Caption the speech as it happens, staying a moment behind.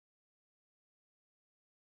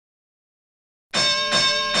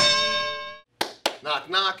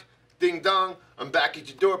Knock, knock, ding dong, I'm back at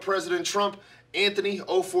your door, President Trump. Anthony,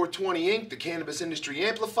 0420 Inc., the cannabis industry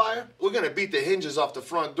amplifier. We're gonna beat the hinges off the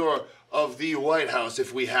front door of the White House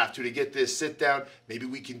if we have to get this sit down. Maybe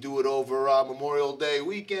we can do it over Memorial Day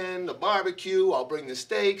weekend, a barbecue. I'll bring the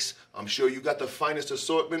steaks. I'm sure you got the finest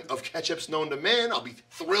assortment of ketchups known to man. I'll be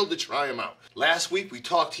thrilled to try them out. Last week we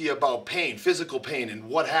talked to you about pain, physical pain, and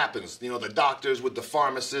what happens. You know, the doctors with the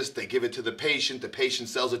pharmacist, they give it to the patient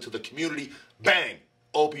sells it to the community. Bang!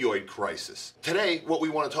 Opioid crisis. Today, what we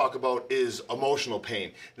want to talk about is emotional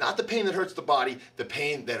pain. Not the pain that hurts the body, the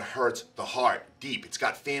pain that hurts the heart, deep. It's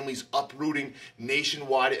got families uprooting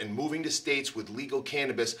nationwide and moving to states with legal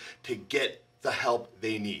cannabis to get the help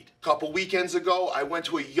they need. A couple weekends ago, I went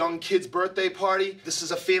to a young kid's birthday party. This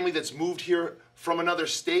is a family that's moved here from another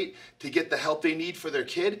state to get the help they need for their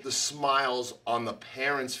kid. The smiles on the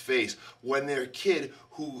parents' face when their kid,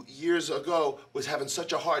 who years ago was having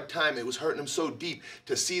such a hard time, it was hurting them so deep,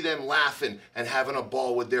 to see them laughing and having a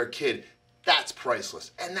ball with their kid. That's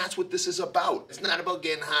priceless. And that's what this is about. It's not about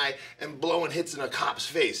getting high and blowing hits in a cop's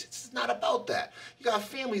face. It's not about that. You got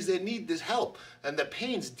families that need this help, and the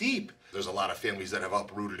pain's deep. There's a lot of families that have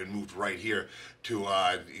uprooted and moved right here to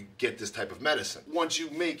get this type of medicine. Once you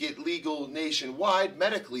make it legal nationwide,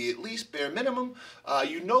 medically at least, bare minimum,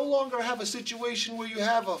 you no longer have a situation where you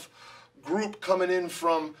have a group coming in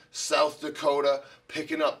from South Dakota,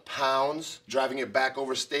 picking up pounds, driving it back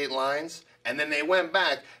over state lines, and then they went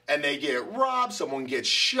back and they get robbed, someone gets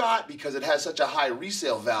shot because it has such a high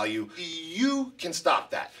resale value. You can stop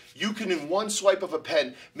that. You can, in one swipe of a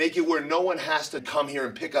pen, make it where no one has to come here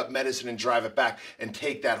and pick up medicine and drive it back and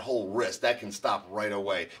take that whole risk. That can stop right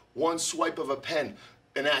away. One swipe of a pen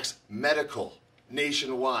enacts medical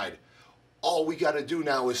nationwide. All we got to do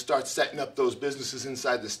now is start setting up those businesses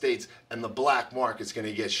inside the states, and the black market's going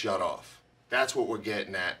to get shut off. That's what we're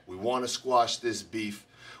getting at. We want to squash this beef.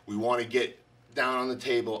 We want to get down on the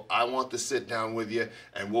table. I want to sit down with you,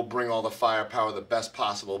 and we'll bring all the firepower, the best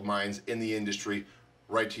possible minds in the industry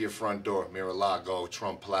right to your front door. Mar-a-Lago,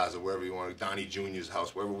 Trump Plaza, wherever you want, Donnie Jr.'s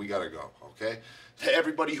house, wherever we got to go, okay? To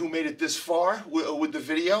everybody who made it this far with the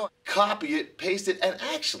video, copy it, paste it, and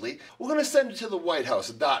actually, we're going to send it to the White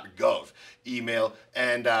House.gov email,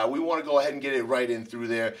 and we want to go ahead and get it right in through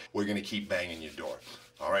there. We're going to keep banging your door.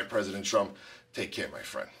 All right, President Trump, take care, my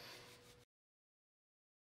friend.